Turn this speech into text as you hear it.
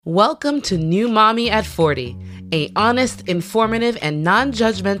Welcome to New Mommy at 40, a honest, informative, and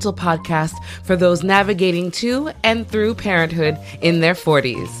non-judgmental podcast for those navigating to and through parenthood in their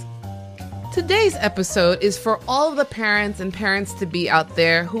 40s. Today's episode is for all of the parents and parents-to-be out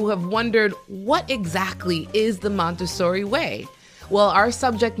there who have wondered what exactly is the Montessori way. Well, our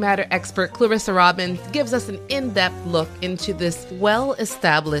subject matter expert, Clarissa Robyn, gives us an in-depth look into this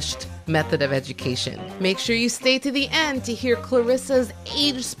well-established method of education. Make sure you stay to the end to hear Clarissa's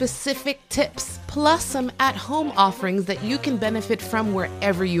age-specific tips, plus some at-home offerings that you can benefit from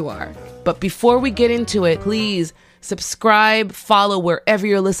wherever you are. But before we get into it, please subscribe, follow wherever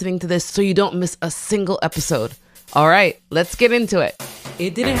you're listening to this so you don't miss a single episode. All right, let's get into it.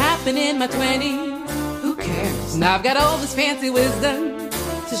 It didn't happen in my 20s. Who cares? Now I've got all this fancy wisdom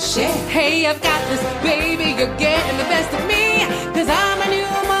to share. Hey, I've got this baby, you're getting the best of me, 'cause I'm a new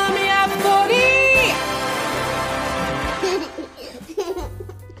mommy at 40.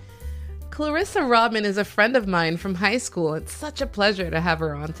 Clarissa Robyn is a friend of mine from high school. It's such a pleasure to have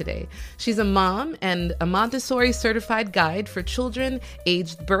her on today. She's a mom and a Montessori certified guide for children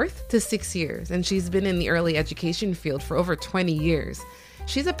aged birth to 6 years, and she's been in the early education field for over 20 years.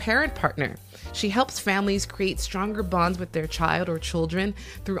 She's a parent partner. She helps families create stronger bonds with their child or children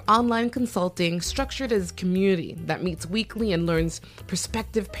through online consulting structured as community that meets weekly and learns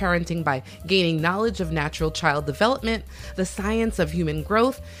perspective parenting by gaining knowledge of natural child development, the science of human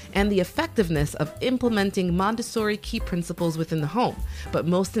growth, and the effectiveness of implementing Montessori key principles within the home, but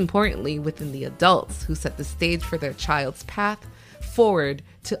most importantly, within the adults who set the stage for their child's path forward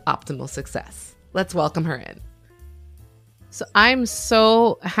to optimal success. Let's welcome her in. So I'm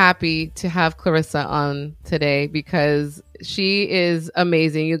so happy to have Clarissa on today because she is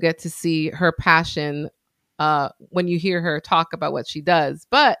amazing. You get to see her passion when you hear her talk about what she does.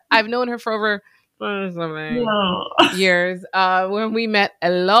 But I've known her for over years. When we met a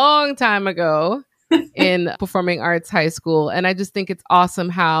long time ago in Performing Arts High School. And I just think it's awesome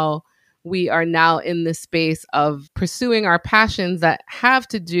how we are now in this space of pursuing our passions that have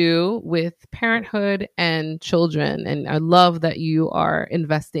to do with parenthood and children. And I love that you are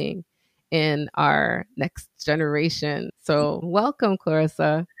investing in our next generation. So welcome,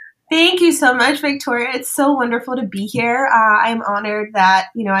 Clarissa. Thank you so much, Victoria. It's so wonderful to be here. I'm honored that,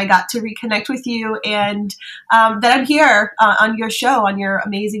 I got to reconnect with you and that I'm here on your show, on your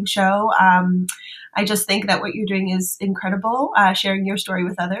amazing show. I just think that what you're doing is incredible, sharing your story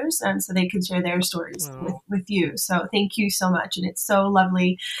with others and so they can share their stories with you. So thank you so much. And it's so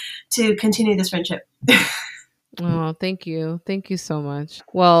lovely to continue this friendship. Oh, thank you. Thank you so much.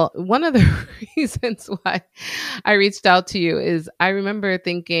 Well, one of the reasons why I reached out to you is I remember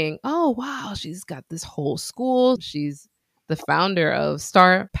thinking, oh, wow, she's got this whole school. She's the founder of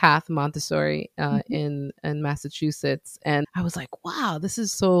Star Path Montessori in Massachusetts. And I was like, wow, this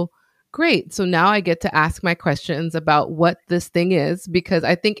is so great. So now I get to ask my questions about what this thing is, because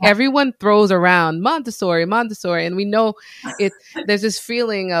I think everyone throws around Montessori, and we know there's this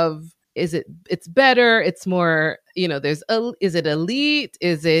feeling of, it's better, it's more, is it elite?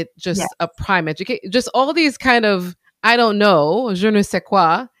 Is it just a prime education? Just all these kind of, I don't know, je ne sais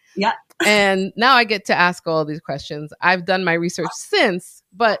quoi. Yeah. And now I get to ask all these questions. I've done my research since,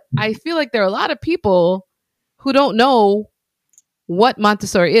 but I feel like there are a lot of people who don't know what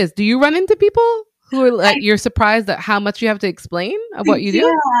Montessori is. Do you run into people who are like, you're surprised at how much you have to explain of what you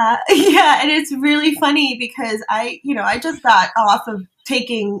do? Yeah. And it's really funny because I just got off of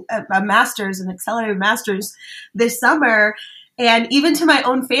taking a master's, an accelerated master's this summer. And even to my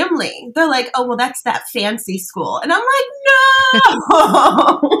own family, they're like, oh, well, that's that fancy school. And I'm like,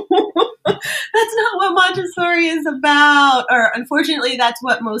 no, that's not what Montessori is about. Or unfortunately, that's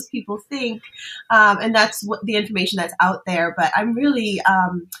what most people think. And that's what the information that's out there. But I'm really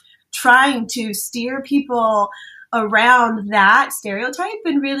trying to steer people around that stereotype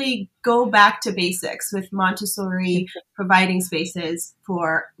and really go back to basics with Montessori, providing spaces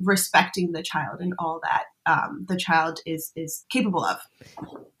for respecting the child and all that the child is capable of.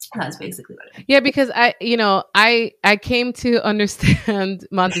 That's basically what it is. Yeah, because I came to understand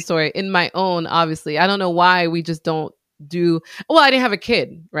Montessori in my own, obviously. I don't know why we just don't I didn't have a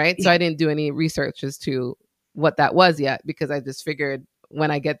kid, right? So I didn't do any research as to what that was yet, because I just figured when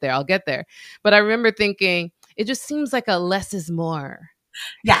I get there, I'll get there. But I remember thinking, it just seems like a less is more.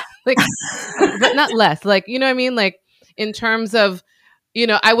 Yeah. Like, but not less. Like, you know what I mean? Like in terms of,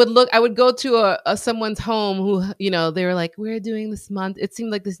 I would go to someone's home who, they were like, we're doing this it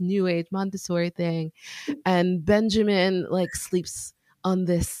seemed like this new age Montessori thing. And Benjamin like sleeps on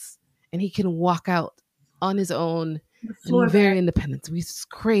this and he can walk out on his own and very independent. We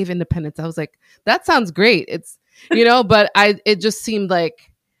crave independence. I was like, that sounds great. It's, but it just seemed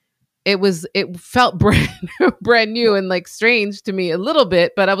like it felt brand new and like strange to me a little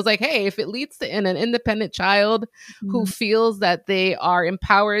bit, but I was like, hey, if it leads to an independent child who feels that they are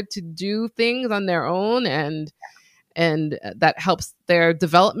empowered to do things on their own and that helps their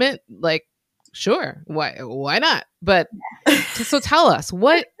development, like, sure, why not? But so tell us,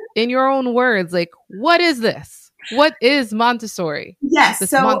 what, in your own words, like, what is this? What is Montessori? Yes. This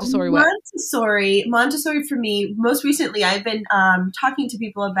So Montessori way. Montessori for me, most recently, I've been talking to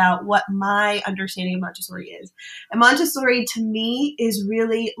people about what my understanding of Montessori is. And Montessori to me is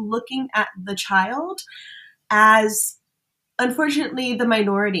really looking at the child as, unfortunately, the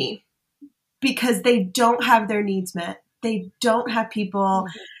minority, because they don't have their needs met. They don't have people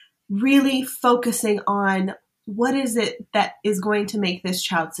really focusing on what is it that is going to make this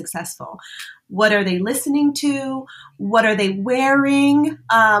child successful. What are they listening to? What are they wearing?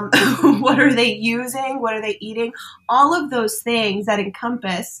 What are they using? What are they eating? All of those things that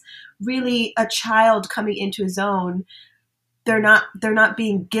encompass really a child coming into his own. They're not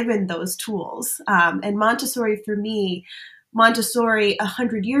being given those tools. And Montessori, for me, Montessori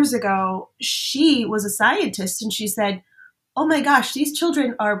 100 years ago, she was a scientist, and she said, oh my gosh, these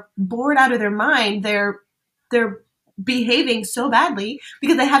children are bored out of their mind. They're behaving so badly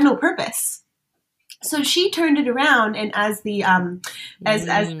because they have no purpose. So she turned it around, and as the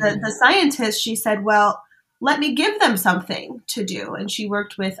scientist, she said, well, let me give them something to do. And she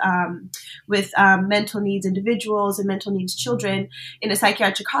worked with mental needs individuals and mental needs children in a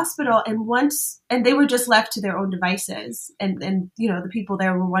psychiatric hospital. And they were just left to their own devices. And the people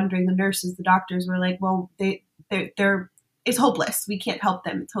there were wondering, the nurses, the doctors were like, well, they're it's hopeless. We can't help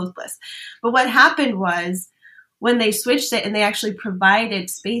them. It's hopeless. But what happened was, when they switched it and they actually provided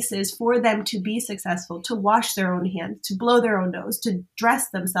spaces for them to be successful, to wash their own hands, to blow their own nose, to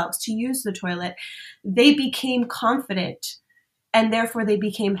dress themselves, to use the toilet, they became confident, and therefore they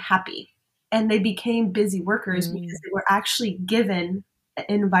became happy, and they became busy workers because they were actually given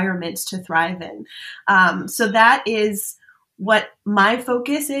environments to thrive in. So that is what my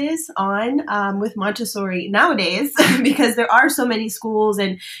focus is on with Montessori nowadays, because there are so many schools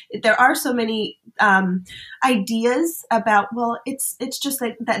and there are so many ideas about, well, it's just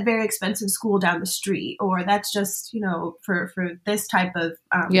like that very expensive school down the street, or that's just, for this type of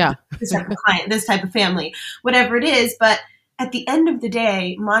this type of client, this type of family, whatever it is. But at the end of the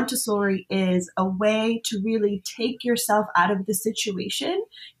day, Montessori is a way to really take yourself out of the situation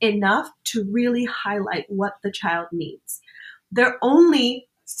enough to really highlight what the child needs. They're only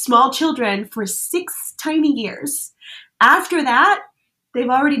small children for 6 tiny years. After that, they've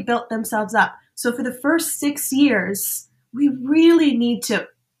already built themselves up. So for the first 6 years, we really need to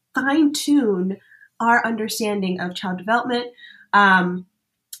fine-tune our understanding of child development,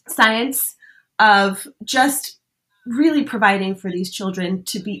 science, of just really providing for these children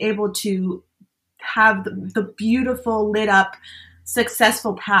to be able to have the beautiful, lit up,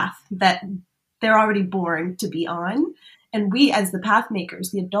 successful path that they're already born to be on. And we, as the path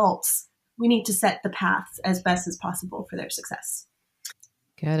makers, the adults, we need to set the paths as best as possible for their success.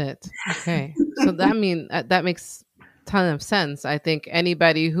 Get it. Okay. So that makes a ton of sense. I think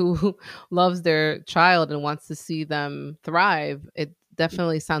anybody who loves their child and wants to see them thrive, it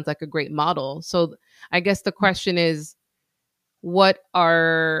definitely sounds like a great model. So I guess the question is, what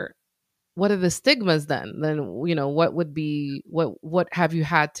are the stigmas then? Then, what have you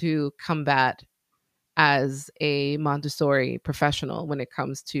had to combat as a Montessori professional when it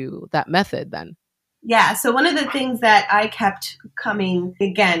comes to that method then? Yeah. So one of the things that I kept coming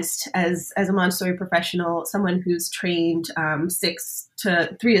against as a Montessori professional, someone who's trained 3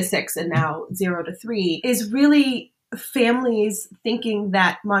 to 6 and now 0 to 3, is really families thinking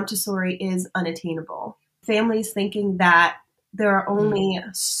that Montessori is unattainable. Families thinking that there are only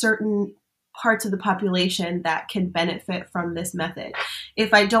certain parts of the population that can benefit from this method.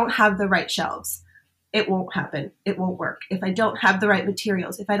 If I don't have the right shelves, it won't happen. It won't work. If I don't have the right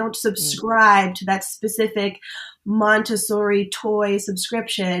materials, if I don't subscribe to that specific Montessori toy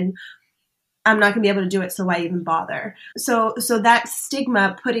subscription, I'm not going to be able to do it. So why even bother? So that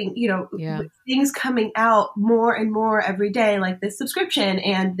stigma, putting, things coming out more and more every day, like this subscription,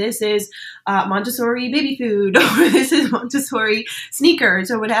 and this is Montessori baby food, or this is Montessori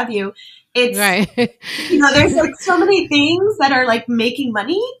sneakers, or what have you. It's right. There's like so many things that are like making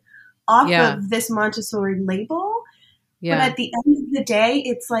money off of this Montessori label. Yeah. But at the end of the day,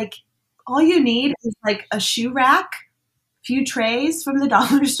 it's like all you need is like a shoe rack, few trays from the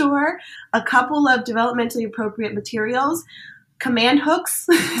dollar store, a couple of developmentally appropriate materials, command hooks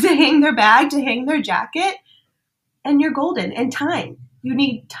to hang their bag, to hang their jacket, and you're golden. And time. You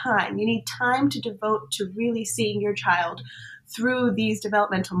need time. You need time to devote to really seeing your child through these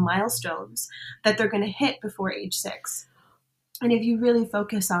developmental milestones that they're going to hit before age 6. And if you really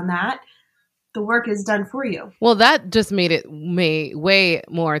focus on that, the work is done for you. Well, that just made it way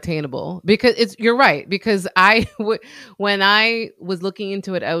more attainable, because you're right. Because when I was looking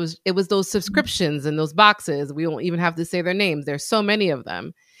into it, it was those subscriptions and those boxes. We won't even have to say their names. There's so many of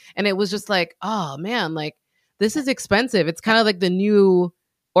them. And it was just like, oh man, like this is expensive. It's kind of like the new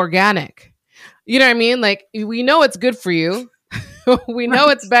organic. You know what I mean? Like we know it's good for you. We know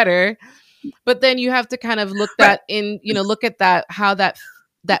it's better. But then you have to kind of look at that, how that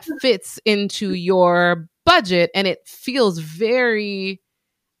fits into your budget. And it feels very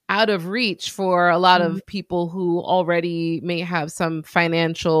out of reach for a lot of people who already may have some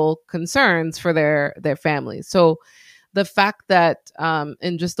financial concerns for their families. So the fact that,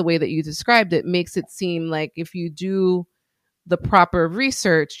 and just the way that you described it, makes it seem like if you do the proper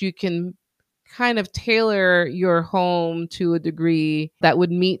research, you can kind of tailor your home to a degree that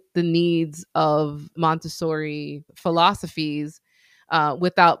would meet the needs of Montessori philosophies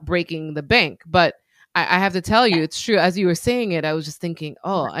without breaking the bank. But I have to tell you, it's true. As you were saying it, I was just thinking,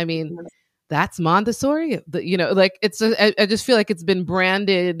 oh, I mean, that's Montessori. Like I just feel like it's been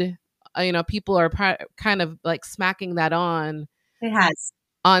branded. People are kind of like smacking that on. It has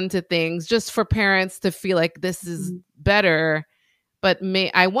onto things just for parents to feel like this is better. But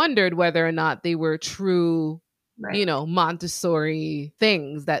I wondered whether or not they were true, Montessori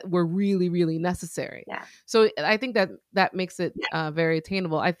things that were really, really necessary. Yeah. So I think that makes it very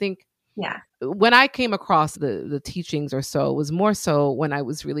attainable. I think Yeah. When I came across the teachings or so, it was more so when I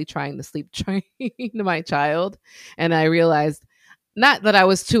was really trying to sleep train my child. And I realized, not that I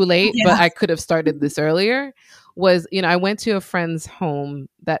was too late, but I could have started this earlier. Was, I went to a friend's home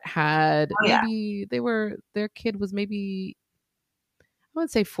that had their kid was maybe, I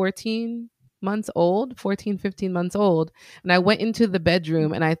would say 14, 15 months old. And I went into the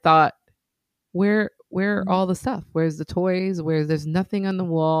bedroom and I thought, where are all the stuff? Where's the toys? There's nothing on the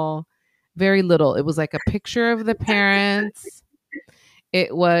wall, very little. It was like a picture of the parents.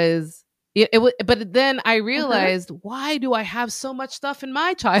 It was, but then I realized, why do I have so much stuff in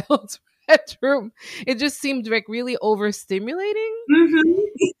my child's bedroom? It just seemed like really overstimulating.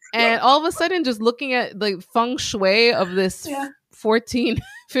 And all of a sudden, just looking at the feng shui of this 14,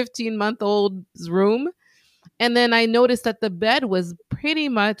 15-month-old's room. And then I noticed that the bed was pretty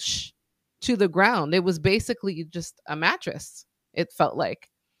much to the ground. It was basically just a mattress, it felt like.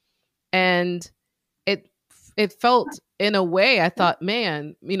 And it felt, in a way, I thought,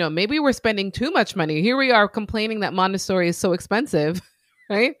 man, maybe we're spending too much money. Here we are complaining that Montessori is so expensive,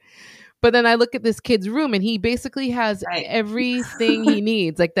 right? But then I look at this kid's room and he basically has everything he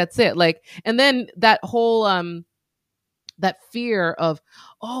needs. Like, that's it. Like, and then that whole, that fear of,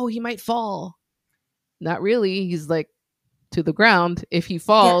 oh, he might fall. Not really. He's like to the ground. If he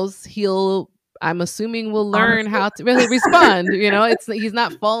falls, I'm assuming will learn how to really respond. He's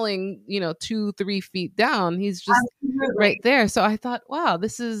not falling, 2-3 feet down. He's just right there. So I thought, wow,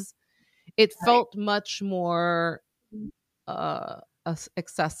 it felt much more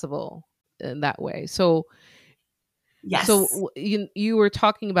accessible in that way. So yes. So you were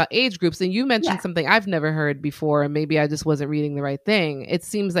talking about age groups, and you mentioned something I've never heard before, and maybe I just wasn't reading the right thing. It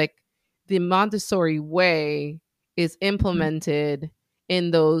seems like the Montessori way is implemented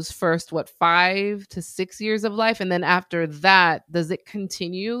in those first 5 to 6 years of life, and then after that, does it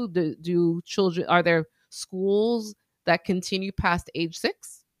continue? Do children, are there schools that continue past age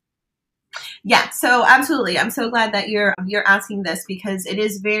 6? Yeah, so absolutely. I'm so glad that you're asking this, because it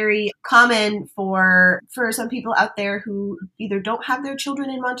is very common for some people out there who either don't have their children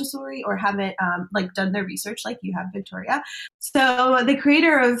in Montessori or haven't done their research like you have, Victoria. So the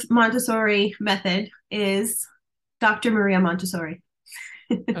creator of Montessori method is Dr. Maria Montessori.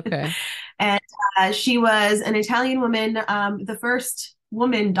 Okay. And she was an Italian woman, the first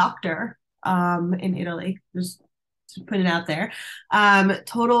woman doctor in Italy. Just to put it out there.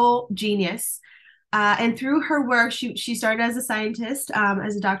 Total genius. And through her work, she started as a scientist,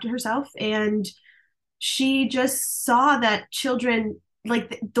 as a doctor herself, and she just saw that children,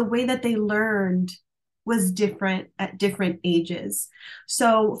 like the way that they learned was different at different ages.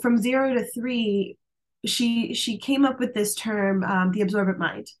 So from 0 to 3, she came up with this term, the absorbent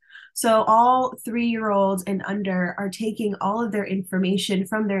mind. So all 3-year-olds and under are taking all of their information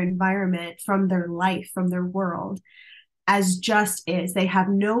from their environment, from their life, from their world, as just is. They have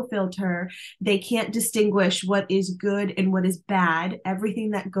no filter. They can't distinguish what is good and what is bad.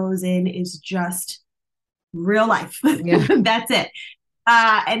 Everything that goes in is just real life. Yeah. That's it.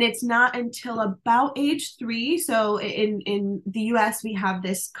 And it's not until about age 3. So in the US, we have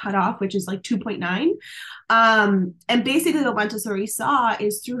this cutoff, which is like 2.9. And basically, what Montessori saw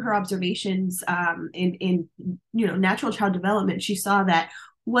is through her observations in natural child development, she saw that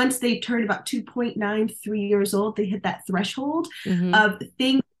once they turned about 2.93 years old, they hit that threshold Mm-hmm. of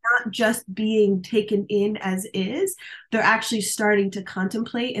things not just being taken in as is, they're actually starting to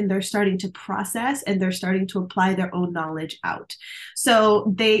contemplate and they're starting to process and they're starting to apply their own knowledge out.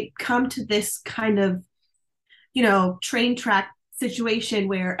 So they come to this kind of, train track situation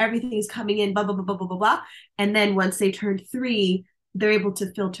where everything is coming in, blah, blah, blah, blah, blah, blah, blah. And then once they turn 3, they're able to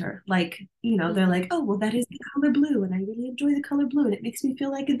filter. Like, they're Mm-hmm. like, oh, well, that is the color blue. And I really enjoy the color blue. And it makes me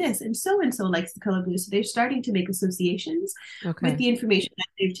feel like this. And so likes the color blue. So they're starting to make associations with Okay. the information that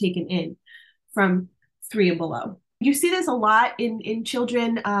they've taken in from 3 and below. You see this a lot in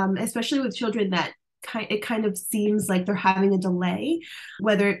children, especially with children that it kind of seems like they're having a delay,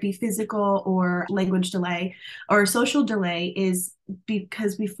 whether it be physical or language delay or social delay, is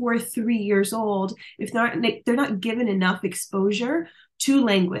because before 3 years old, if they're not given enough exposure to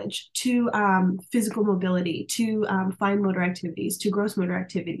language, to physical mobility, to fine motor activities, to gross motor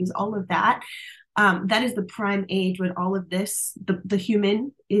activities, all of that. That is the prime age when all of this, the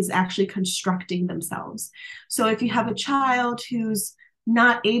human is actually constructing themselves. So if you have a child who's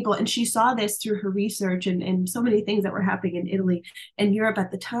not able, and she saw this through her research and so many things that were happening in Italy and Europe at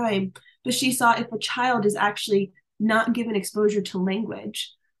the time, but she saw if a child is actually not given exposure to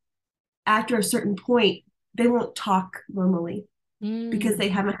language, after a certain point, they won't talk normally because Mm. they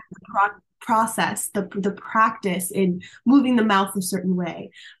haven't had the process, the practice in moving the mouth a certain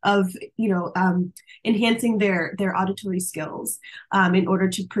way, of enhancing their auditory skills in order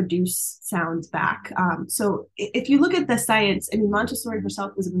to produce sounds back. So if you look at the science, I mean, Montessori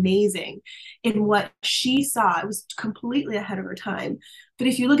herself was amazing in what she saw. It was completely ahead of her time. But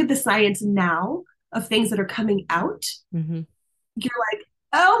if you look at the science now of things that are coming out, Mm-hmm. you're like,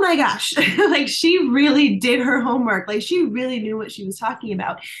 oh my gosh, like she really did her homework. Like she really knew what she was talking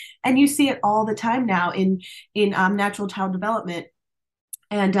about. And you see it all the time now in natural child development.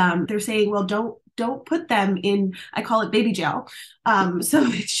 And they're saying, well, don't put them in, I call it baby jail. So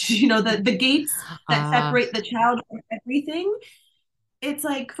it's, the gates that Ah, separate the child from everything, it's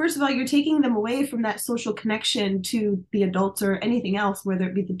like, first of all, you're taking them away from that social connection to the adults or anything else, whether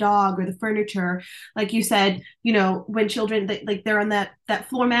it be the dog or the furniture. Like you said, when children, like they're on that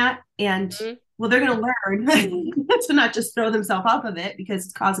floor mat, and mhm. well, they're going to learn to not just throw themselves off of it because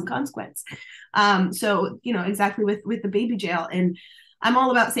it's cause and consequence. So exactly with the baby jail. And I'm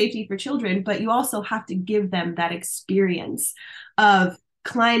all about safety for children, but you also have to give them that experience of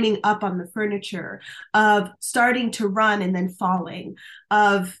climbing up on the furniture, of starting to run and then falling,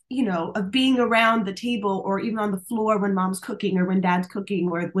 of being around the table or even on the floor when mom's cooking or when dad's cooking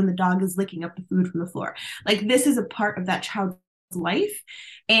or when the dog is licking up the food from the floor. Like this is a part of that child's life,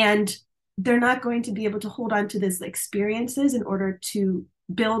 and they're not going to be able to hold on to these experiences in order to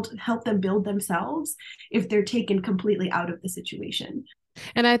help them build themselves if they're taken completely out of the situation.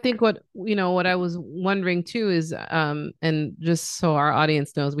 And I think what I was wondering too is, and just so our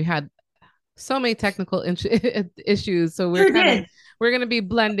audience knows, we had so many technical issues, so Sure did. we're going to be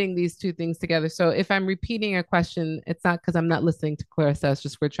blending these two things together. So if I'm repeating a question, it's not because I'm not listening to Clarissa. It's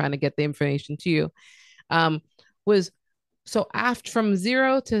just we're trying to get the information to you. Um, was So after from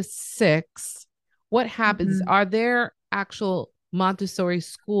 0 to 6, what happens? Mm-hmm. Are there actual Montessori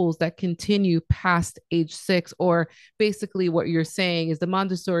schools that continue past age 6? Or basically, what you're saying is the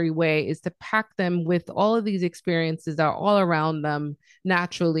Montessori way is to pack them with all of these experiences that are all around them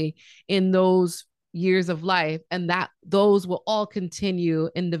naturally in those years of life, and that those will all continue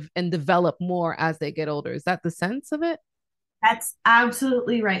and develop more as they get older. Is that the sense of it? That's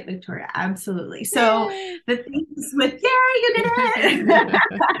absolutely right, Victoria. Absolutely. So Yay. the things with, yeah, you did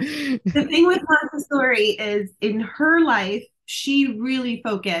it. The thing with Montessori is in her life, she really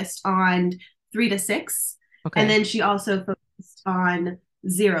focused on 3 to 6. And Okay. then she also focused on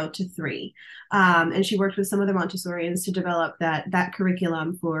 0 to 3. And she worked with some other Montessorians to develop that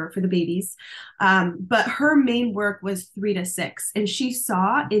curriculum for the babies. But her main work was 3 to 6. And she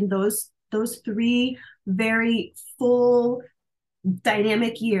saw in those 3 very full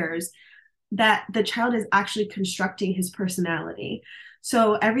dynamic years that the child is actually constructing his personality.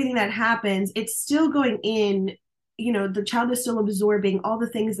 So everything that happens, it's still going in, the child is still absorbing all the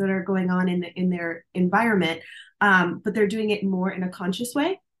things that are going on in their environment, but they're doing it more in a conscious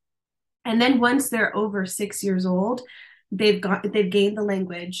way. And then once they're over 6 years old, they've gained the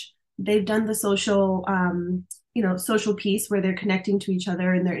language, they've done the social social piece where they're connecting to each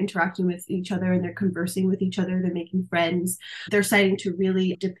other and they're interacting with each other and they're conversing with each other. They're making friends. They're starting to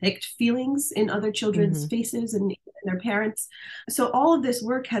really depict feelings in other children's faces and their parents. So all of this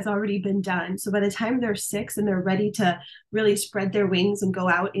work has already been done. So by the time they're 6 and they're ready to really spread their wings and go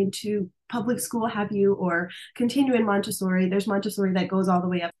out into public school, have you, or continue in Montessori, there's Montessori that goes all the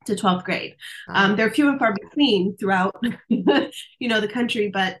way up to 12th grade. They're few and far between throughout, the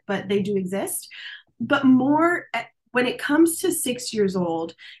country, but they do exist. But more when it comes to 6 years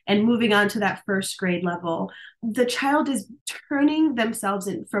old and moving on to that first grade level, the child is turning themselves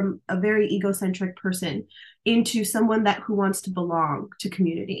in from a very egocentric person into someone who wants to belong to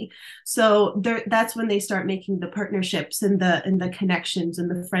community. So that's when they start making the partnerships and the connections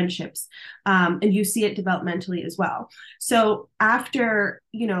and the friendships, and you see it developmentally as well. So after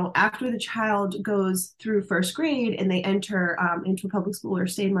the child goes through first grade and they enter into a public school or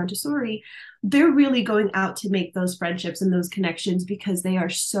stay in Montessori, they're really going out to make those friendships and those connections because they are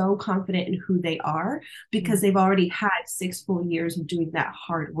so confident in who they are, because they've already had 6 full years of doing that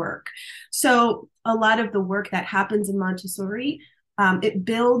hard work. So a lot of the work that happens in Montessori, it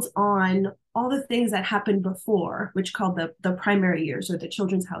builds on all the things that happened before, which called the primary years or the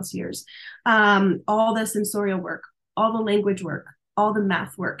children's house years, all the sensorial work, all the language work, all the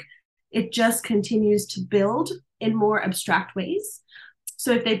math work. It just continues to build in more abstract ways.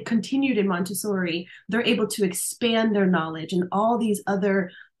 So if they've continued in Montessori, they're able to expand their knowledge in all these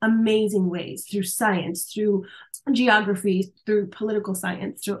other amazing ways, through science, through geography, through political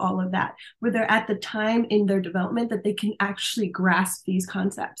science, through all of that, where they're at the time in their development that they can actually grasp these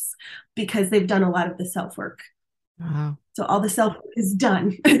concepts because they've done a lot of the self-work. Wow. So all the self-work is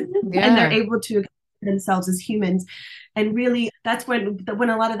done and they're able to themselves as humans. And really that's when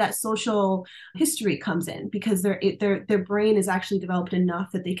a lot of that social history comes in, because their brain is actually developed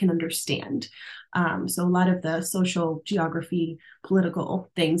enough that they can understand. So a lot of the social geography,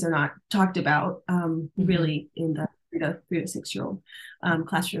 political things are not talked about really in the 3 to 6 year old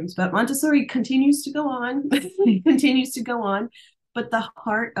classrooms. But Montessori continues to go on, But the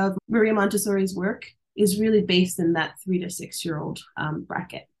heart of Maria Montessori's work is really based in that 3 to 6 year old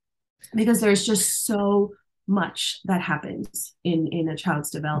bracket, because there's just so much that happens in a child's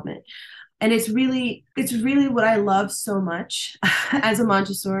development. And it's really what I love so much as a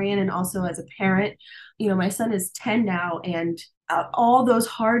Montessorian and also as a parent. My son is 10 now, and all those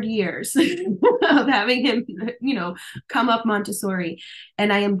hard years of having him, come up Montessori.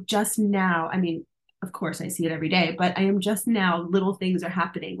 And I am just now, of course I see it every day, but I am just now, little things are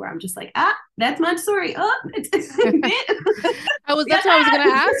happening where I'm just like, that's Montessori. Oh, it's that's what I was going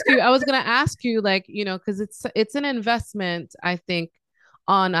to ask you. I was going to ask you, because it's an investment, I think,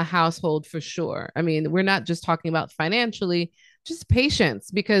 on a household for sure. We're not just talking about financially, just patience,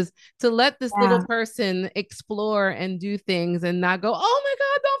 because to let this little person explore and do things and not go, oh my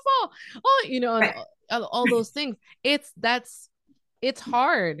God, don't fall. Oh, and all those things. It's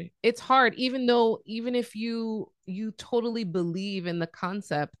hard. It's hard, even if you totally believe in the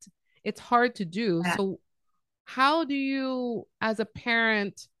concept, it's hard to do. Yeah. So how do you, as a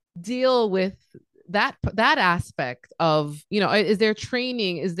parent, deal with that aspect of, is there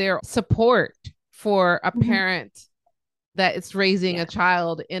training, is there support for a parent that is raising a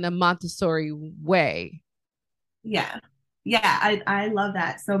child in a Montessori way? Yeah, I love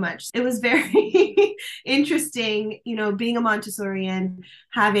that so much. It was very interesting, being a Montessorian,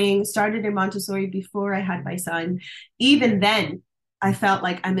 having started in Montessori before I had my son. Even then, I felt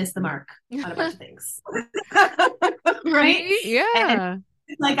like I missed the mark on a bunch of things. Right? Yeah. And,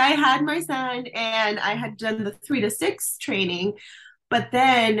 I had my son and I had done the 3 to 6 training, but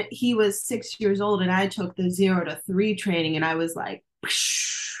then he was 6 years old and I took the 0 to 3 training, and I was like,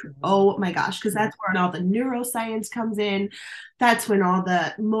 oh my gosh, because that's where all the neuroscience comes in. That's when all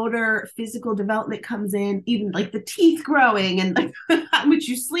the motor physical development comes in, even the teeth growing and how much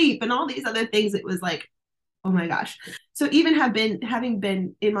you sleep and all these other things. It was like, oh my gosh. So even having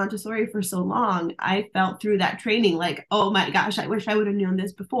been in Montessori for so long, I felt through that training like, oh my gosh, I wish I would have known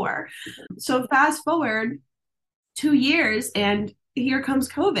this before. So fast forward 2 years and here comes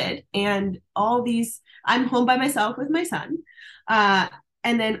COVID and I'm home by myself with my son.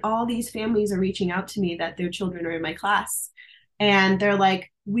 And then all these families are reaching out to me that their children are in my class. And they're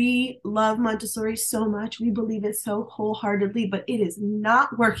like, we love Montessori so much. We believe it so wholeheartedly, but it is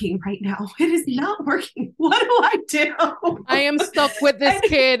not working right now. It is not working. What do I do? I am stuck with this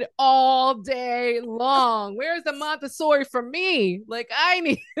kid all day long. Where's the Montessori for me? I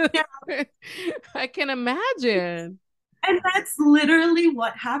need, I can imagine. And that's literally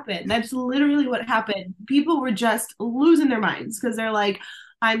what happened. People were just losing their minds because they're like,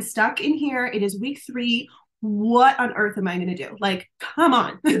 I'm stuck in here. It is week 3. what on earth am I going to do? Like, come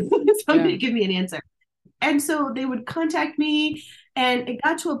on, Yeah. somebody give me an answer. And so they would contact me, and it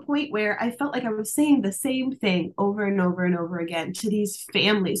got to a point where I felt like I was saying the same thing over and over and over again to these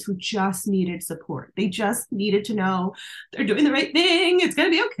families who just needed support. They just needed to know they're doing the right thing. It's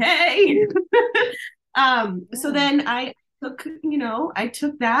going to be okay. So Yeah. then I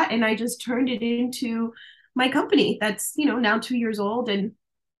took that and I just turned it into my company that's, now 2 years old. And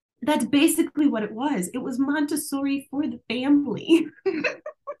that's basically what it was. It was Montessori for the family.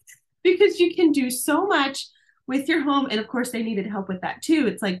 Because you can do so much with your home. And of course, they needed help with that too.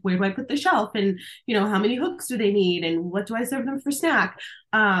 It's like, where do I put the shelf? And, how many hooks do they need? And what do I serve them for snack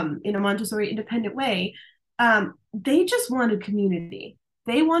in a Montessori independent way? They just wanted community.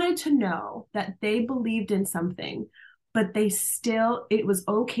 They wanted to know that they believed in something, but it was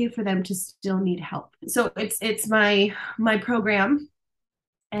okay for them to still need help. So it's my program,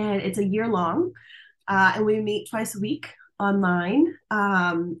 and it's a year long. And we meet twice a week online.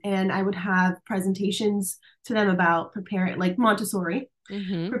 And I would have presentations to them about preparing, like Montessori,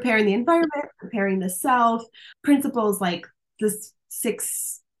 Mm-hmm. preparing the environment, preparing the self, principles like the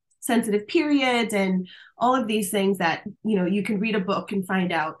 6 sensitive periods, and all of these things that, you can read a book and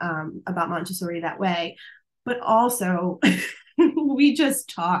find out about Montessori that way. But also, we just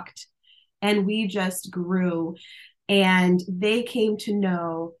talked and we just grew, and they came to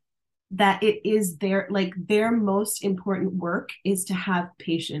know that it is their most important work is to have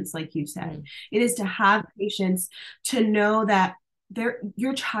patience, like you said. Mm. It is to have patience, to know that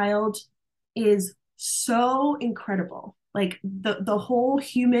your child is so incredible. Like the whole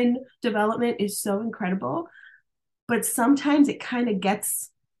human development is so incredible, but sometimes it gets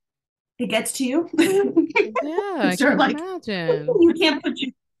to you. Yeah, I Sure, can like, imagine. you can't put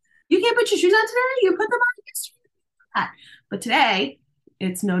your shoes on today. You put them on yesterday. But today,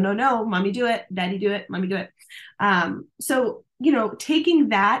 it's no, no, no. Mommy do it. Daddy do it. Mommy do it. So, taking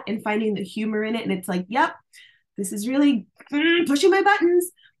that and finding the humor in it. And it's like, yep, this is really pushing my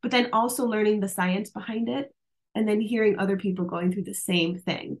buttons. But then also learning the science behind it. And then hearing other people going through the same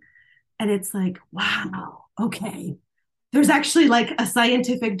thing. And it's like, wow, okay. There's actually like a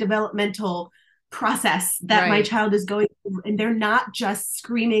scientific developmental process that my Right. child is going through. And they're not just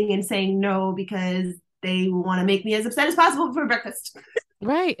screaming and saying no because they want to make me as upset as possible for breakfast.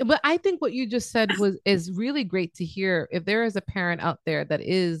 Right. But I think what you just said is really great to hear. If there is a parent out there that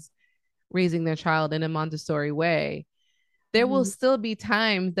is raising their child in a Montessori way, there will Mhm. still be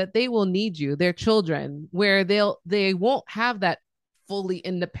times that they will need you, their children, where they won't have that fully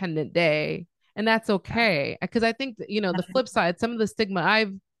independent day. And that's Yeah. okay. Because I think that, the flip side, some of the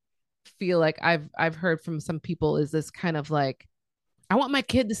stigma feel like I've heard from some people is this kind of like, I want my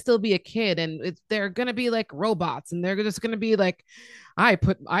kid to still be a kid, and they're gonna be like robots, and they're just gonna be like, I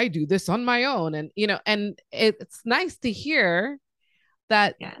do this on my own, and and it's nice to hear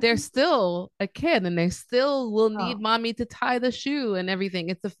that Yeah. they're still a kid and they still will need Oh, mommy to tie the shoe and everything.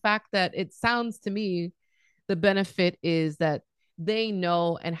 It's the fact that it sounds to me the benefit is that they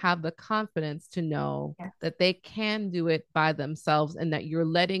know and have the confidence to know yeah. that they can do it by themselves and that you're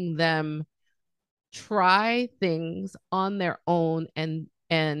letting them try things on their own and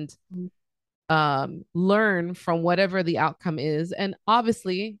Mhm. learn from whatever the outcome is. And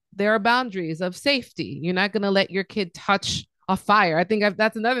obviously, there are boundaries of safety. You're not going to let your kid touch a fire. I think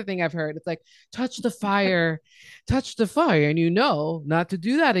that's another thing I've heard. It's like, touch the fire, and not to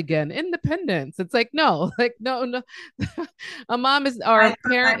do that again. Independence. It's like, no, like, no, no. A mom is, or a I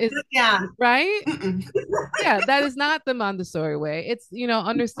put parent my is, foot down. right? Mm-mm. Yeah, that is not the Montessori way. It's,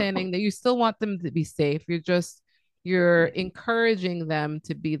 understanding that you still want them to be safe. You're Right. encouraging them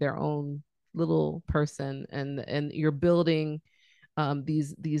to be their own little person, and you're building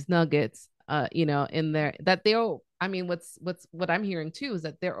these nuggets in there that they'll I mean what I'm hearing too is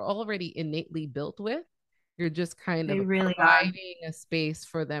that they're already innately built with. You're just kind They of really are. providing a space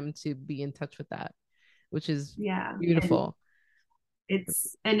for them to be in touch with that, which is Yeah. And beautiful.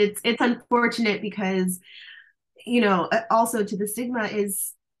 it's unfortunate because, also to the stigma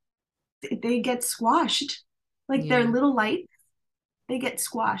is they get squashed. Like their Yeah. little light, they get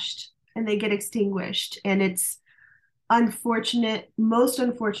squashed and they get extinguished. And it's unfortunate. Most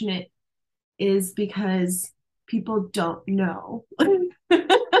unfortunate is because people don't know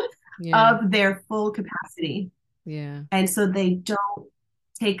Yeah. of their full capacity. Yeah. And so they don't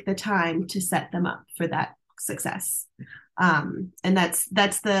take the time to set them up for that success. And that's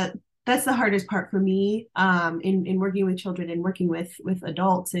the hardest part for me in working with children and working with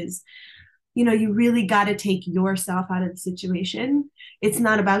adults is, you really got to take yourself out of the situation. It's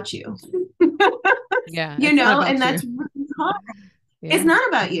not about you, Yeah, it's not and about you. that's really hard. It's Yeah. not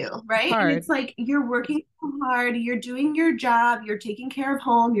about you, It's right? And hard. it's like you're working so hard, you're doing your job, you're taking care of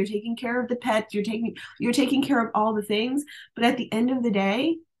home, you're taking care of the pets, you're taking care of all the things. But at the end of the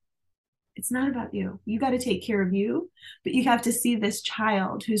day, it's not about you. You got to take care of you, but you have to see this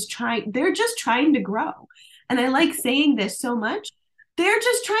child who's trying, they're just trying to grow. And I like saying this so much. They're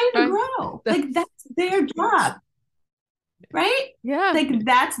just trying to Right. grow. Like That's that's their job, right? yeah. Like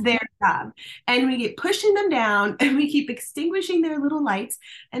that's their job. And we get pushing them down and we keep extinguishing their little lights.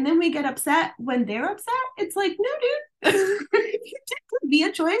 And then we get upset when they're upset. It's like, no, dude, if you did be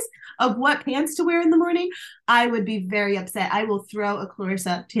a choice of what pants to wear in the morning, I would be very upset. I will throw a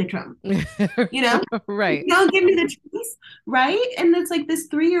Clarissa tantrum, you know? Right. You don't give me the choice, right? And it's like this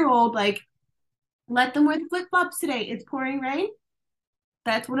 3-year old, like, let them wear the flip flops today. It's pouring rain.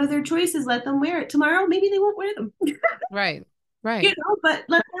 That's one of their choices. Let them wear it. Tomorrow, maybe they won't wear them. Right. Right. But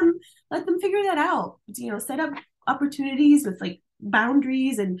let them figure that out. Set up opportunities with like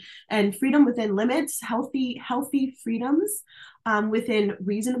boundaries and freedom within limits, healthy freedoms within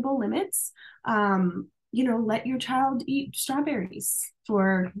reasonable limits. Let your child eat strawberries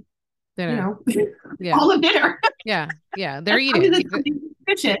for you Dinner. know Yeah. all of dinner. Yeah. Yeah. They're As long as eating. it's something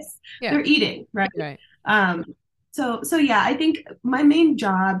nutritious, Yeah. they're eating, right? Right. Um, so yeah, I think my main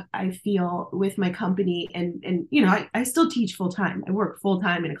job, I feel, with my company, and I still teach full time. I work full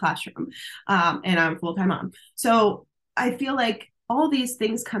time in a classroom, and I'm full time mom. So I feel like all these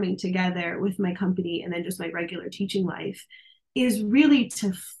things coming together with my company and then just my regular teaching life is really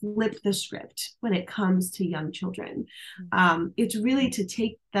to flip the script when it comes to young children. It's really to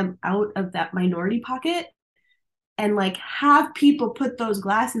take them out of that minority pocket and like have people put those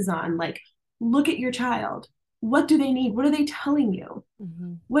glasses on, like, look at your child. What do they need? What are they telling you?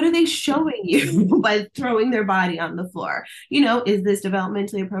 Mm-hmm. What are they showing you by throwing their body on the floor? Is this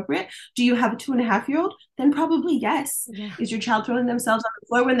developmentally appropriate? Do you have a 2.5-year-old? Then probably yes. Yeah. Is your child throwing themselves on the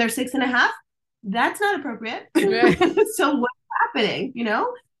floor when they're 6.5? That's not appropriate. Right. So what's happening?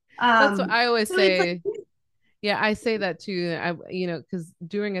 That's what I always So it's like, say. Yeah, I say that too. Because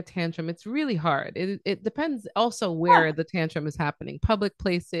during a tantrum, it's really hard. It depends also yeah, where the tantrum is happening. Public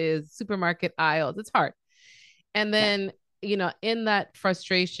places, supermarket aisles, it's hard. And yeah, then, in that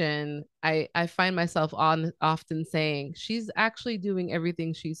frustration, I find myself on often saying, she's actually doing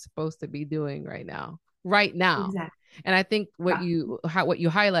everything she's supposed to be doing right now. Right now. exactly. And I think Yeah. what you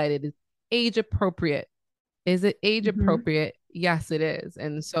highlighted is age appropriate. Is it age Mm-hmm. appropriate? Yes, it is.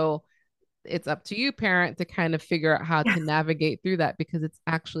 And so it's up to you, parent, to kind of figure out how to Yes. navigate through that because it's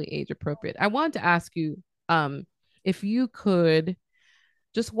actually age appropriate. I wanted to ask you, if you could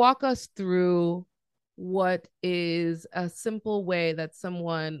just walk us through what is a simple way that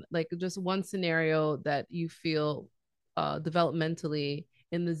someone, like just one scenario that you feel developmentally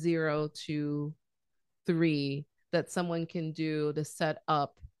in the 0 to 3 that someone can do to set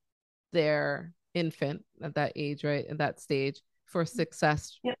up their infant at that age, right, at that stage, for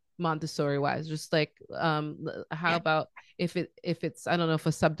success Yep. Montessori wise. Just like, how Yeah. about if it's, I don't know if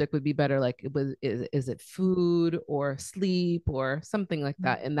a subject would be better, like is it food or sleep or something like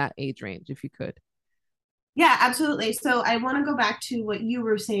that in that age range, if you could. Yeah, absolutely. So I want to go back to what you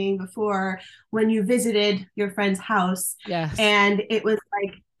were saying before when you visited your friend's house Yes. and it was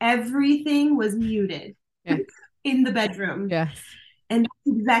like everything was muted Yeah. in the bedroom. Yes. And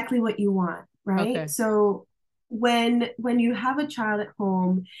that's exactly what you want, right? Okay. So when you have a child at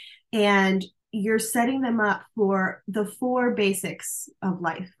home and you're setting them up for the four basics of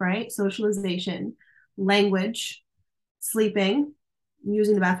life, right? Socialization, language, sleeping,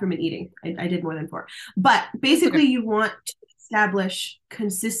 using the bathroom, and eating. I did more than four. But That's okay. basically, you want to establish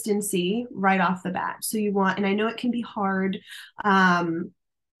consistency right off the bat. So you want, and I know it can be hard,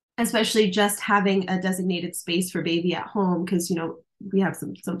 especially just having a designated space for baby at home, because, we have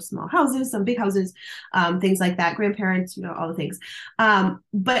some small houses, some big houses, things like that, grandparents, all the things.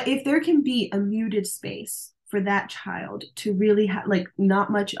 But if there can be a muted space for that child to really have, like,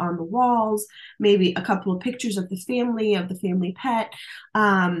 not much on the walls, maybe a couple of pictures of the family pet,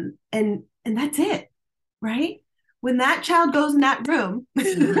 and that's it, right? When that child goes in that room,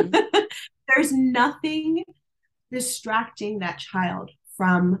 Mm-hmm. there's nothing distracting that child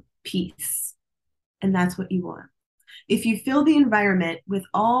from peace, and that's what you want. If you fill the environment with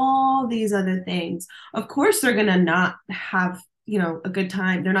all these other things, of course they're going to not have, a good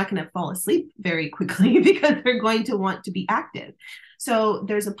time. They're not going to fall asleep very quickly because they're going to want to be active. So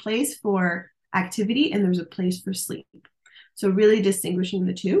there's a place for activity and there's a place for sleep. So really distinguishing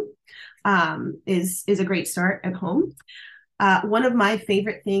the two is a great start at home. One of my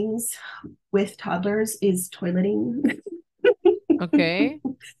favorite things with toddlers is toileting. Okay.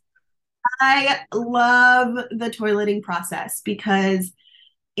 I love the toileting process because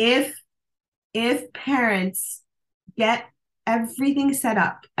if parents get everything set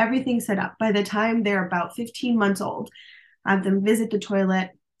up by the time they're about 15 months old, have them visit the toilet,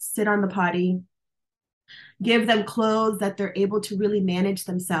 sit on the potty, give them clothes that they're able to really manage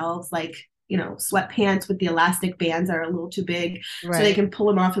themselves, like, sweatpants with the elastic bands that are a little too big so they Right. can pull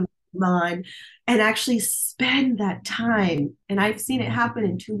them off and put them on, and actually spend that time. And I've seen it happen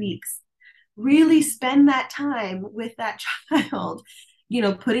in 2 weeks. Really spend that time with that child,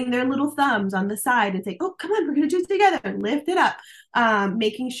 putting their little thumbs on the side and say, oh, come on, we're going to do it together, and lift it up.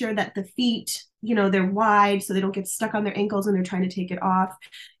 Making sure that the feet, they're wide so they don't get stuck on their ankles when they're trying to take it off.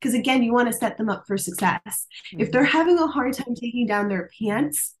 Because again, you want to set them up for success. If they're Hmm. having a hard time taking down their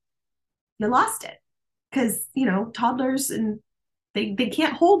pants, you lost it. Because, toddlers, and they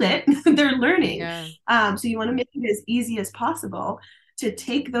can't hold it. They're learning. Yeah. So you want to make it as easy as possible to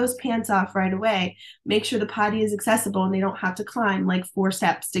take those pants off right away. Make sure the potty is accessible and they don't have to climb like 4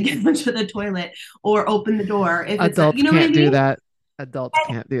 steps to get into the toilet or open the door if it's not, Adults you know what I can't do mean? that. Adults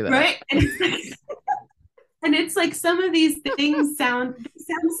can't do that. Right? And it's like some of these things sound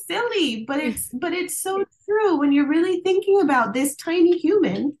silly, but it's so true when you're really thinking about this tiny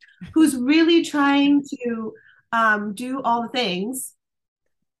human who's really trying to do all the things.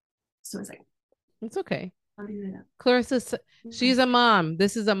 So it's like, It's okay. how do you do that? Clarissa, she's a mom.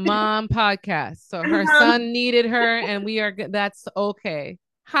 This is a mom podcast. So her Um, son needed her, and that's okay.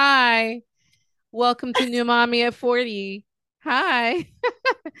 Hi. Welcome to New Mommy at 40. Hi.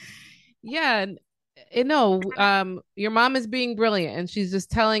 Yeah. No, your mom is being brilliant, and she's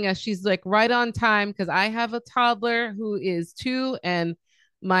just telling us she's like right on time because I have a toddler who is 2, and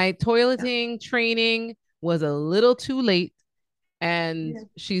my yeah, toileting training was a little too late, and yeah.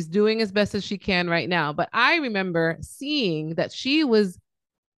 she's doing as best as she can right now. But I remember seeing that she was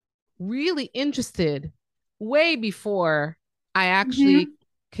really interested way before I actually Mhm.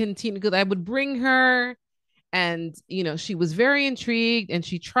 continued, because I would bring her, and she was very intrigued and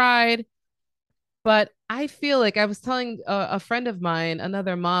she tried. But I feel like I was telling a friend of mine,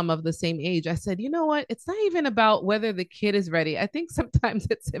 another mom of the same age, I said, you know what? It's not even about whether the kid is ready. I think sometimes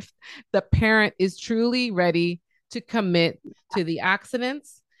it's if the parent is truly ready to commit to the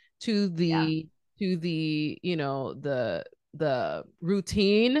accidents, to Yeah. the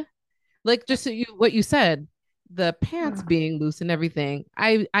routine, like just what you said, the pants Uh, being loose and everything.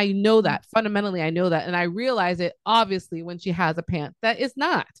 I know that fundamentally, I know that, and I realize it obviously when she has a pant that is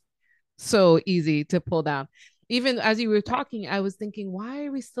not so easy to pull down. Even as you were right. talking, I was thinking, why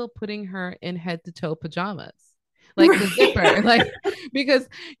are we still putting her in head to toe pajamas? Like the Right. zipper, like because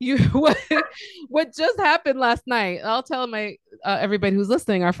you what just happened last night. I'll tell my everybody who's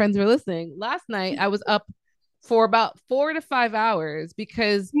listening, our friends who are listening. Last night I was up for about 4 to 5 hours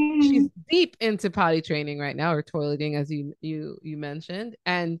because she's Mhm. deep into potty training right now, or toileting, as you mentioned,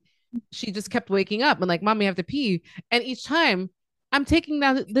 and she just kept waking up and like, mommy, I have to pee, and each time I'm taking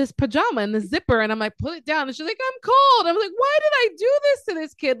down this pajama and the zipper, and I'm like, pull it down. And she's like, I'm cold. I'm like, why did I do this to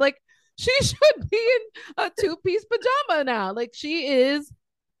this kid? Like, she should be in a 2 piece pajama now. Like, she is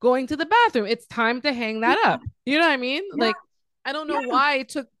going to the bathroom. It's time to hang that Yeah. up. You know what I mean? Yeah. Like, I don't know Yeah. why it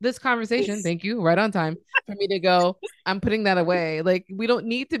took this conversation. Thank you. Right on time for me to go. I'm putting that away. Like, we don't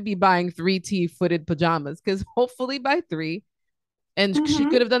need to be buying 3T footed pajamas because hopefully by 3, and she Hmm.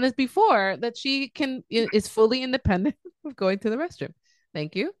 could have done this before, that she is fully independent of going to the restroom.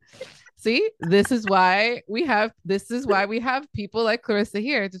 Thank you. See, this is why we have people like Clarissa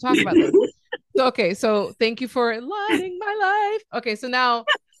here to talk about this. So okay, so thank you for enlightening my life. Okay, so now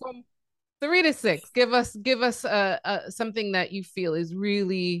from 3 to 6, give us something that you feel is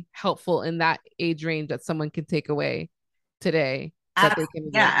really helpful in that age range that someone can take away today that they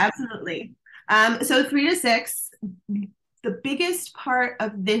can Yeah, implement. absolutely. So 3 to 6, the biggest part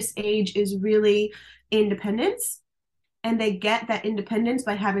of this age is really independence. And they get that independence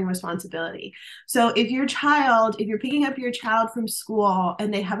by having responsibility. So if you're picking up your child from school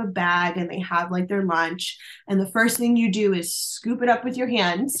and they have a bag and they have like their lunch, and the first thing you do is scoop it up with your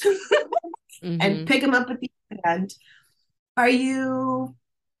hands and Mm-hmm. pick them up with the hand, are you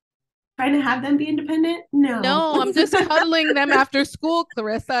trying to have them be independent? No. No, I'm just cuddling them after school,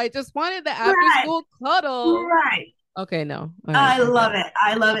 Clarissa. I just wanted the after Right, school cuddle. right. Okay, no. All right, I I get love it. it.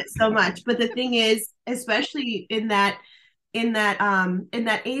 I love it so much. But the thing is, especially in that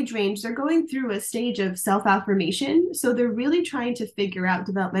age range, they're going through a stage of self-affirmation. So they're really trying to figure out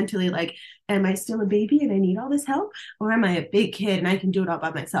developmentally, like, am I still a baby and I need all this help? Or am I a big kid and I can do it all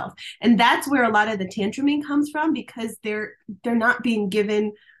by myself? And that's where a lot of the tantruming comes from because they're not being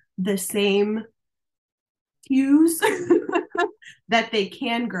given the same cues that they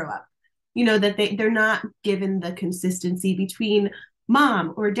can grow up. that they're not given the consistency between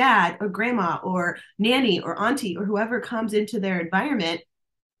mom or dad or grandma or nanny or auntie or whoever comes into their environment.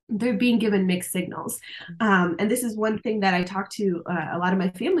 They're being given mixed signals. And this is one thing that I talk to a lot of my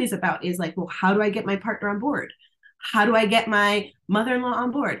families about is like, well, how do I get my partner on board? How do I get my mother-in-law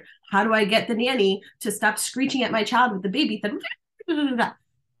on board? How do I get the nanny to stop screeching at my child with the baby?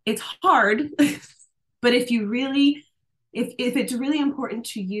 It's hard, but if it's really important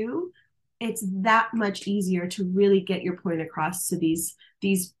to you, it's that much easier to really get your point across to these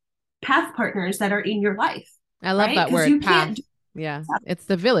path partners that are in your life, I love right? that Because word, you path. can't do Yeah. It's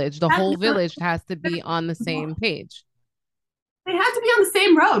the village. The that. whole village has to be on the same page. They have to be on the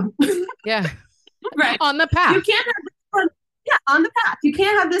same road. Yeah. Right. On the You path. can't have this one, yeah, on the path. You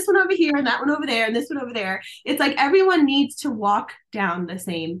can't have this one over here and that one over there and this one over there. It's like everyone needs to walk down the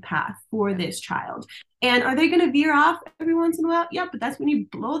same path for Yeah. this child. And are they going to veer off every once in a while? Yeah, but that's when you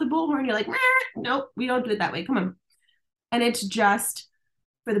blow the bullhorn. You're like, nope, we don't do it that way. Come on. And it's just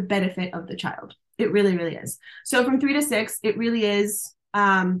for the benefit of the child. It really, really is. So from 3 to 6, it really is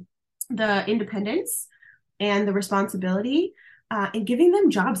the independence and the responsibility and giving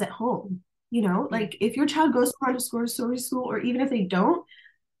them jobs at home. Like if your child goes to Montessori school, or even if they don't,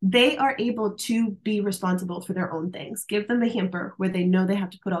 they are able to be responsible for their own things. Give them the hamper where they know they have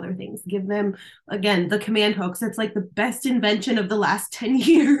to put all their things. Give them, again, the command hooks. That's like the best invention of the last 10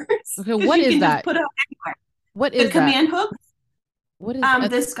 years. Okay, what you is can that? just put it anywhere. What The is that? command hook, What is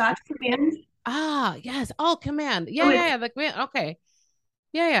the Scotch command. yes. Oh, command. Yeah, So yeah, it's, yeah. The command. Okay.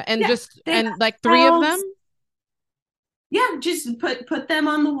 Yeah, yeah. And yeah, just they and like three of have them? yeah, just put them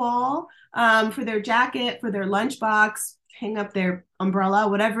on the wall for their jacket, for their lunchbox, hang up their umbrella,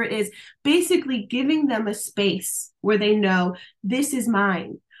 whatever it is. Basically, giving them a space where they know this is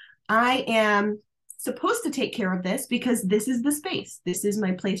mine. I am supposed to take care of this because this is the space. This is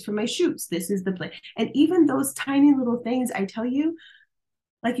my place for my shoes. This is the place. And even those tiny little things, I tell you,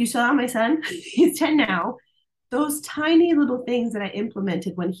 like you saw my son, he's 10 now. Those tiny little things that I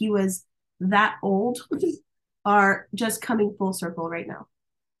implemented when he was that old are just coming full circle right now.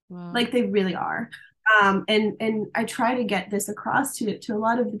 Wow. Like they really are. And I try to get this across to a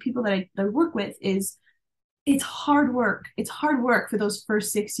lot of the people that I work with is it's hard work. It's hard work for those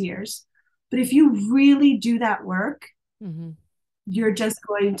first 6 years. But if you really do that work, Mm-hmm. you're just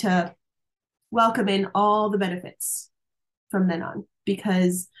going to welcome in all the benefits from then on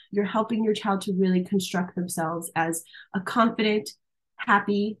because you're helping your child to really construct themselves as a confident,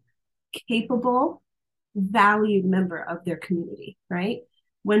 happy, capable, valued member of their community, right?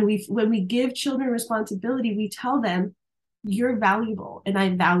 When we give children responsibility, we tell them you're valuable and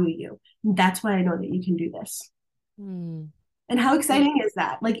I value you. And that's why I know that you can do this. Mm. And how exciting is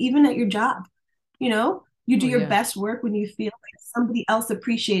that? Like even at your job, you do Oh, your yeah. best work when you feel like somebody else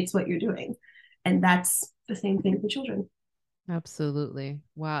appreciates what you're doing. And that's the same thing for children. Absolutely.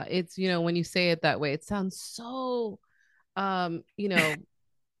 Wow. It's, when you say it that way, it sounds so, um, you know,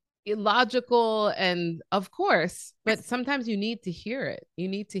 illogical and of course, but sometimes you need to hear it. You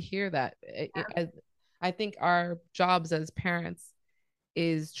need to hear that. I think our jobs as parents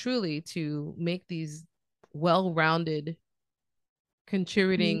is truly to make these well-rounded,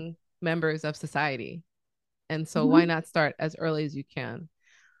 contributing members of society. And so why Mm-hmm. not start as early as you can?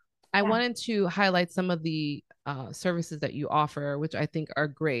 I Yeah. wanted to highlight some of the services that you offer, which I think are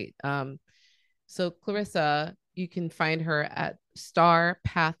great. So Clarissa, you can find her at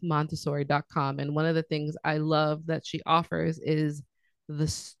starpathmontessori.com. And one of the things I love that she offers is the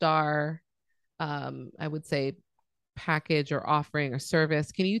star, I would say, package or offering or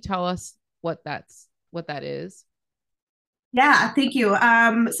service. Can you tell us what that is? Yeah, thank you.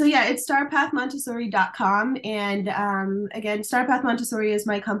 So yeah, it's starpathmontessori.com. And again, Starpath Montessori is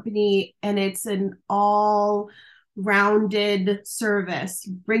my company, and it's an all rounded service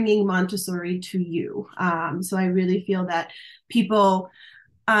bringing Montessori to you. So I really feel that people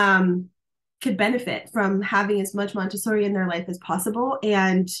um, could benefit from having as much Montessori in their life as possible.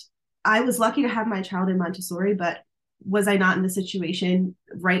 And I was lucky to have my child in Montessori, but was I not in the situation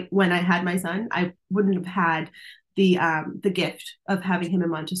right when I had my son, I wouldn't have had the gift of having him in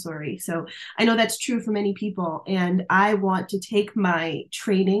Montessori. So I know that's true for many people, and I want to take my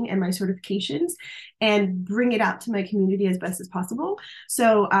training and my certifications and bring it out to my community as best as possible.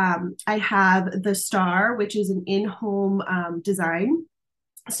 So I have the Star, which is an in-home design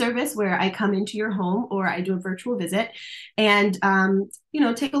service where I come into your home or I do a virtual visit and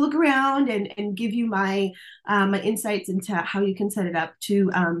take a look around and give you my insights into how you can set it up to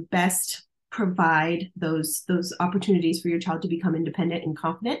best provide those opportunities for your child to become independent and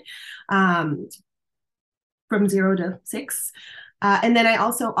confident um, from 0 to 6. And then I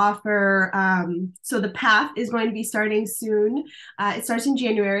also offer, so the path is going to be starting soon. It starts in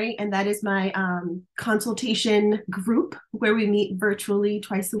January, and that is my consultation group where we meet virtually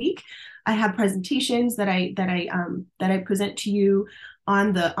twice a week. I have presentations that I present to you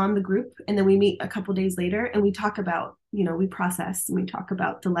on the group, and then we meet a couple days later and we talk about, we process and we talk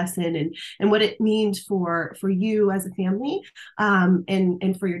about the lesson and what it means for you as a family,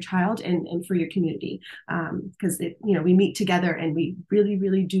 and for your child and for your community, because we meet together and we really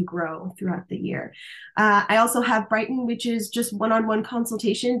really do grow throughout the year. I also have Brighton, which is just one-on-one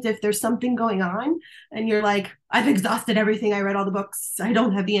consultations. If there's something going on and you're like, I've exhausted everything, I read all the books, I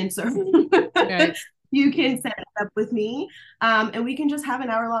don't have the answer. Right. You can set it up with me, and we can just have an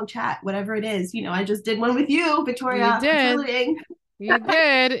hour-long chat, whatever it is. I just did one with you, Victoria.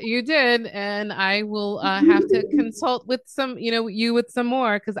 You did. And I will have to consult with you with some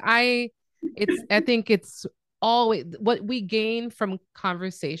more, because I think it's always what we gain from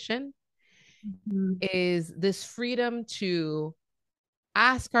conversation is this freedom to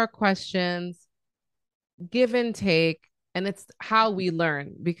ask our questions, give and take. And it's how we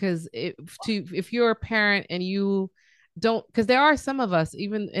learn, because if you're a parent and you don't, because there are some of us,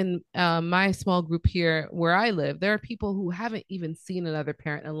 even in my small group here where I live, there are people who haven't even seen another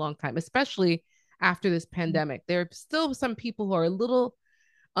parent in a long time, especially after this pandemic. There are still some people who are a little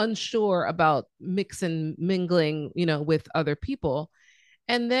unsure about mingling, with other people.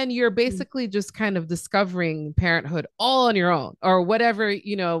 And then you're basically just kind of discovering parenthood all on your own, or whatever,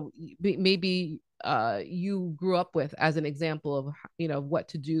 maybe you grew up with as an example of what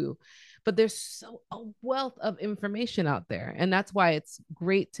to do. But there's a wealth of information out there, and that's why it's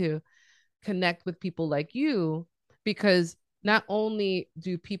great to connect with people like you, because not only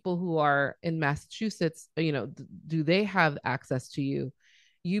do people who are in Massachusetts, do they have access to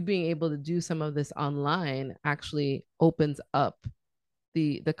you being able to do some of this online actually opens up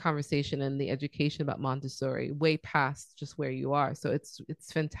the conversation and the education about Montessori way past just where you are. So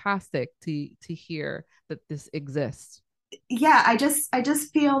it's fantastic to hear that this exists. Yeah, I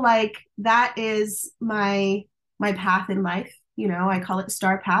just feel like that is my path in life. I call it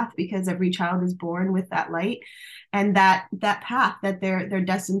star path, because every child is born with that light and that path that they're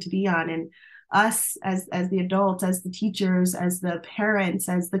destined to be on. And us as the adults, as the teachers, as the parents,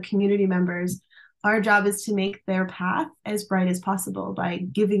 as the community members, our job is to make their path as bright as possible by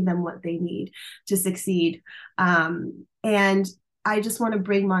giving them what they need to succeed. And I just want to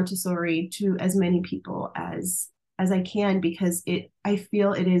bring Montessori to as many people as I can, because I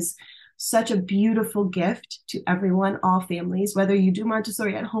feel it is such a beautiful gift to everyone, all families, whether you do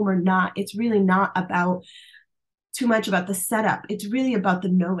Montessori at home or not. It's really not about too much about the setup. It's really about the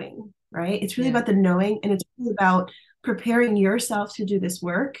knowing, right? It's really about the knowing, and it's really about preparing yourself to do this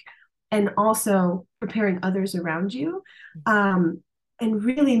work, and also preparing others around you, and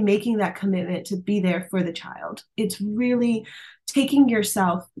really making that commitment to be there for the child. It's really taking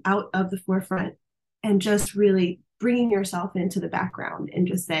yourself out of the forefront and just really bringing yourself into the background and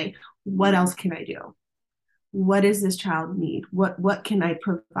just say, what else can I do? What does this child need? What can I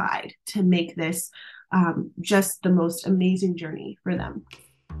provide to make this just the most amazing journey for them?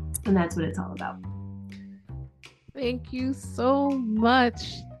 And that's what it's all about. Thank you so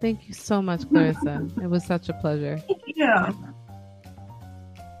much. Thank you so much, Clarissa. It was such a pleasure. Yeah.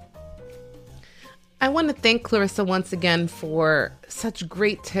 I want to thank Clarissa once again for such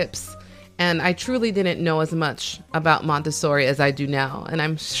great tips. And I truly didn't know as much about Montessori as I do now. And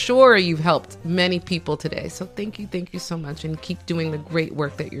I'm sure you've helped many people today. So thank you so much, and keep doing the great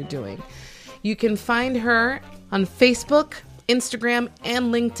work that you're doing. You can find her on Facebook, Instagram,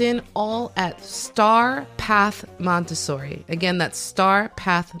 and LinkedIn, all at Star Path Montessori. Again, that's Star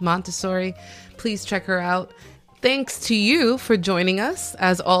Path Montessori. Please check her out. Thanks to you for joining us,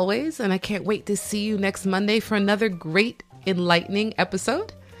 as always, and I can't wait to see you next Monday for another great, enlightening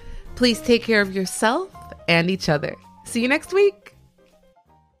episode. Please take care of yourself and each other. See you next week.